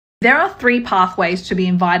There are 3 pathways to be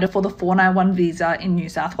invited for the 491 visa in New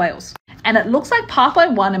South Wales. And it looks like Pathway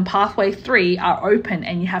 1 and Pathway 3 are open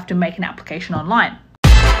and you have to make an application online.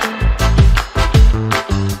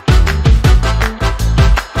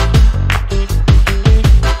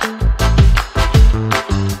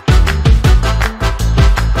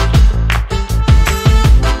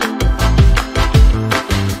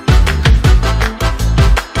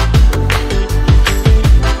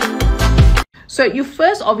 So you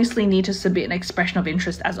first obviously need to submit an expression of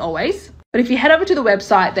interest as always, but if you head over to the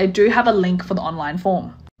website, they do have a link for the online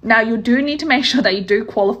form. Now you do need to make sure that you do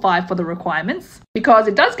qualify for the requirements because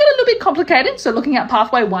it does get a little bit complicated. So looking at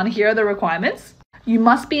Pathway 1, here are the requirements. You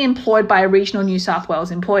must be employed by a regional New South Wales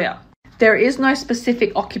employer. There is no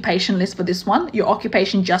specific occupation list for this one. Your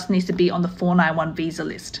occupation just needs to be on the 491 visa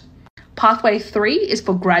list. Pathway 3 is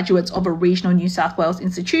for graduates of a regional New South Wales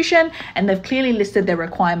institution, and they've clearly listed their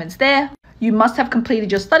requirements there. You must have completed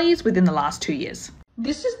your studies within the last 2 years.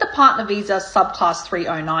 This is the partner visa subclass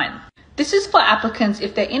 309. This is for applicants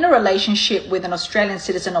if they're in a relationship with an Australian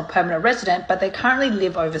citizen or permanent resident, but they currently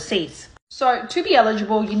live overseas. So to be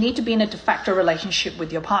eligible, you need to be in a de facto relationship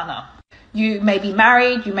with your partner. You may be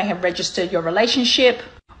married, you may have registered your relationship,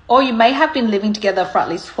 or you may have been living together for at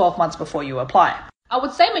least 12 months before you apply. I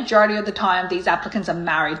would say majority of the time, these applicants are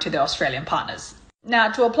married to their Australian partners.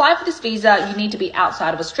 Now, to apply for this visa, you need to be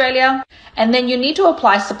outside of Australia, and then you need to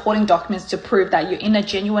apply supporting documents to prove that you're in a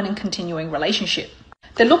genuine and continuing relationship.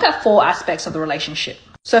 They look at 4 aspects of the relationship.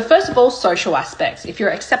 So first of all, social aspects, if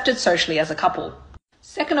you're accepted socially as a couple.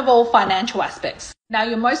 Second of all, financial aspects. Now,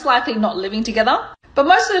 you're most likely not living together, but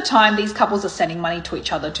most of the time, these couples are sending money to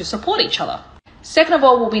each other to support each other. Second of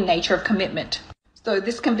all will be nature of commitment. So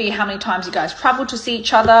this can be how many times you guys travel to see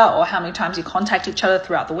each other or how many times you contact each other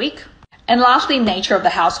throughout the week. And lastly, nature of the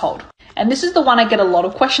household. And this is the one I get a lot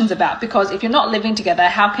of questions about because if you're not living together,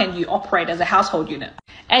 how can you operate as a household unit?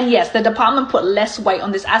 And yes, the department put less weight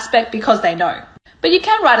on this aspect because they know. But you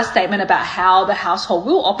can write a statement about how the household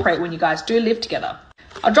will operate when you guys do live together.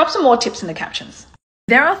 I'll drop some more tips in the captions.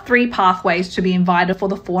 There are 3 pathways to be invited for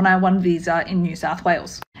the 491 visa in New South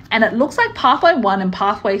Wales. And it looks like Pathway 1 and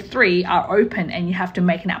Pathway 3 are open and you have to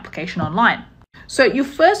make an application online. So you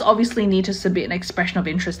first obviously need to submit an expression of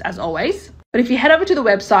interest as always, but if you head over to the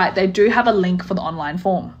website, they do have a link for the online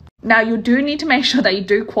form. Now you do need to make sure that you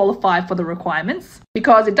do qualify for the requirements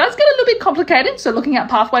because it does get a little bit complicated. So looking at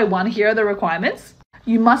Pathway 1, here are the requirements.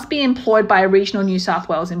 You must be employed by a regional New South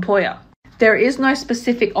Wales employer. There is no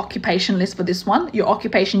specific occupation list for this one. Your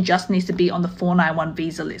occupation just needs to be on the 491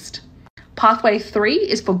 visa list. Pathway 3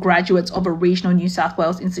 is for graduates of a regional New South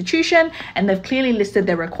Wales institution, and they've clearly listed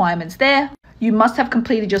their requirements there. You must have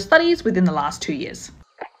completed your studies within the last 2 years.